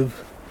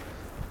exclusive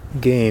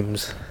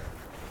games.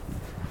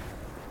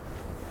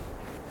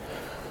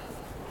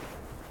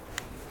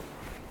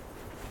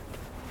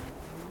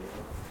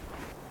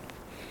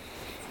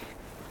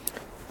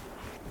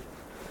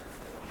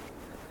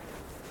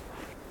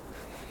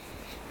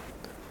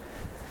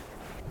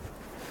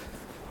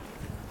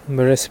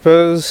 But I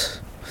suppose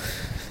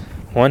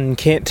one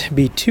can't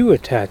be too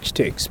attached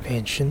to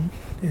expansion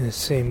in the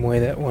same way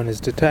that one is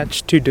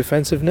detached to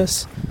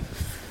defensiveness,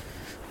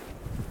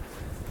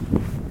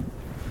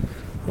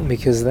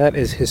 because that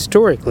is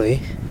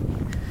historically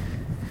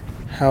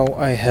how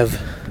I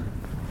have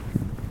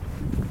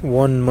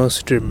won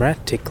most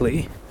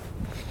dramatically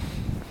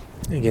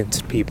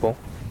against people.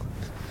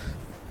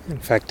 In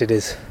fact, it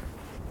is,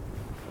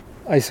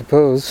 I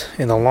suppose,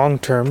 in the long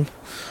term,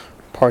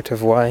 part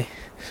of why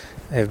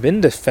I've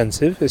been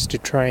defensive is to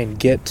try and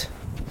get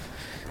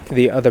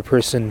the other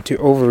person to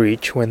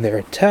overreach when they're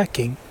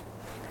attacking.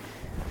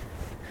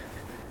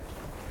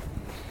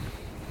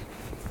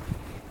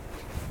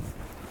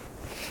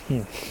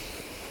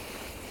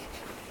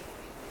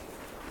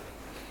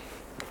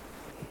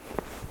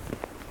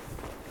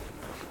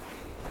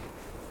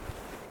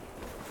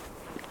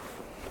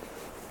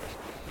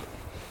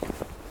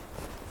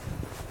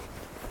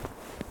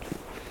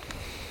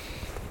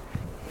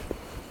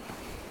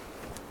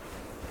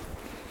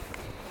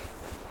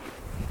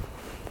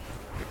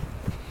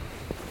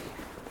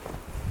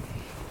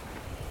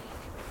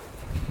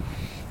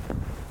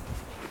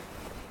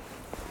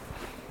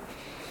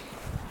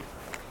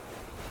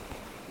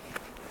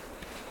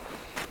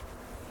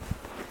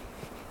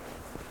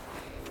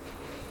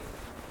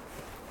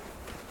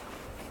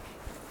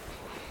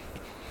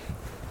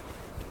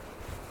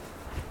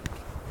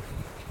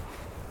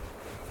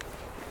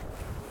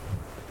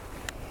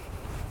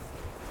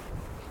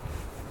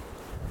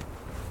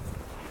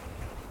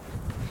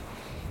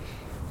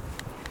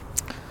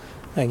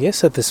 I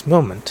guess at this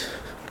moment,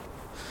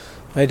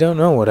 I don't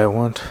know what I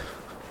want.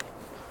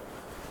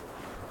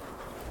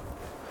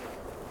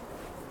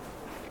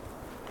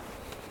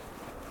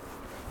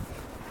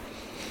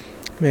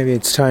 Maybe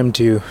it's time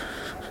to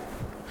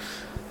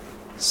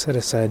set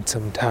aside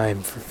some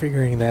time for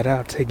figuring that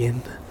out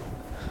again.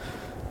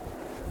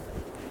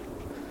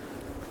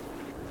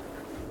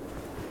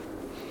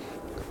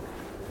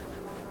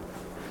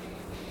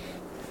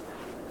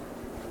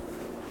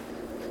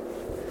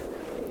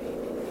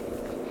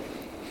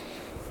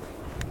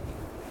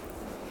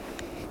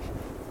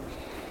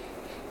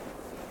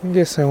 I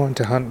guess I want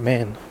to hunt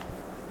man.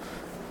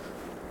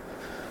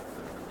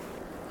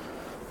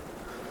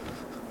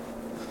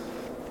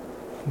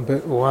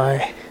 But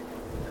why?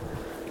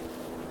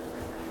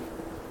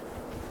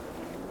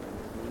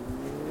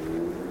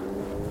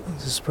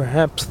 This is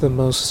perhaps the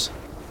most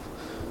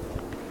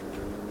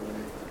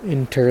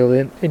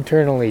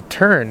internally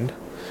turned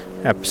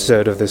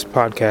episode of this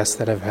podcast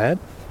that I've had,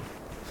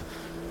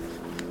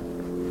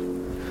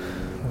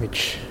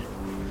 which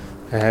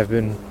I have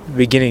been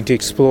beginning to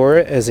explore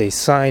as a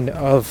sign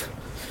of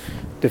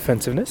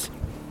defensiveness,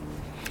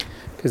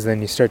 because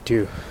then you start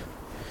to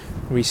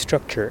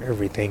restructure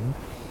everything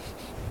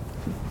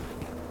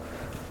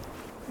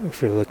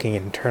if you're looking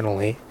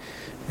internally,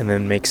 and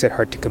then makes it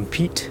hard to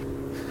compete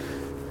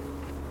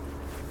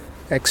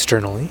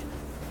externally.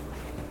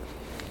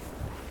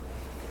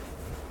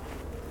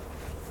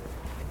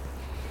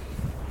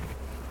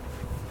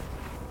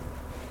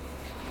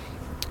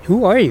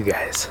 Who are you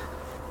guys?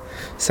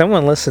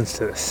 Someone listens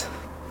to this.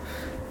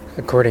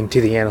 According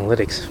to the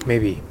analytics,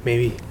 maybe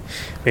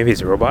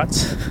it's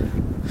robots.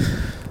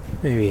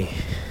 Maybe,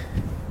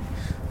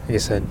 like I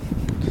said,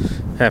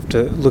 I have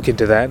to look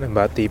into that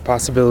about the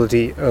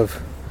possibility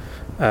of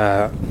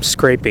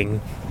scraping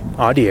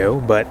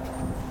audio, but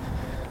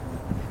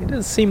it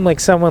does seem like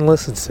someone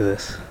listens to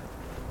this.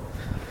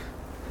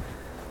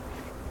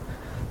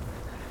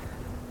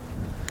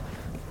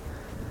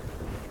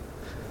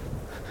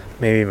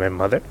 Maybe my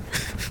mother.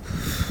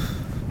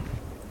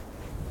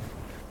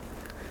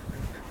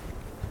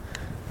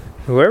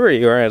 Whoever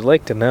you are, I'd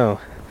like to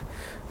know.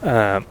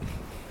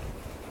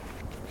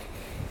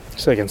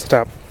 So I can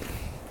stop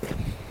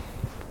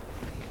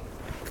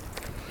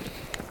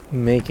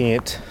making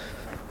it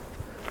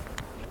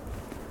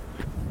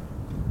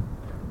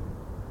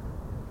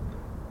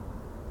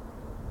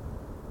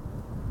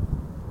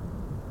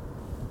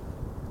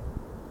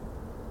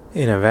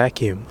in a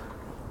vacuum.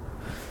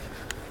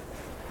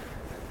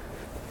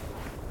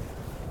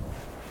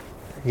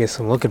 I guess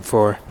I'm looking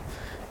for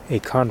a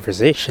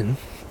conversation.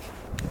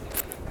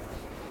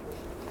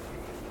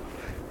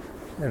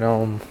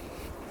 And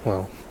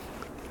well,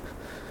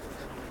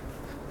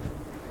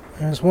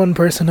 there's one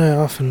person I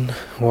often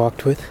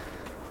walked with.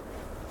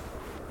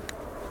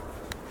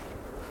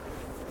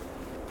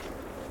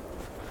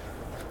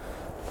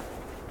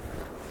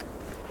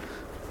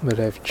 but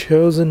I've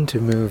chosen to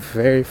move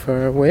very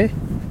far away.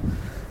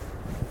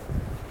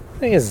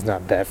 I guess it's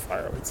not that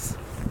far. It's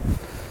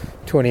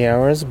 20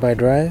 hours by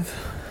drive.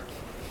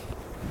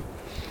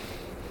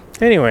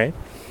 Anyway,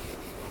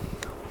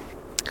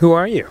 who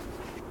are you?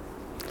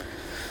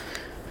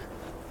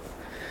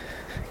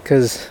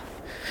 Because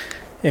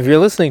if you're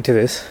listening to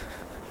this,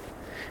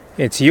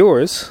 it's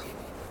yours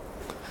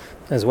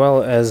as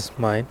well as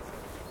mine.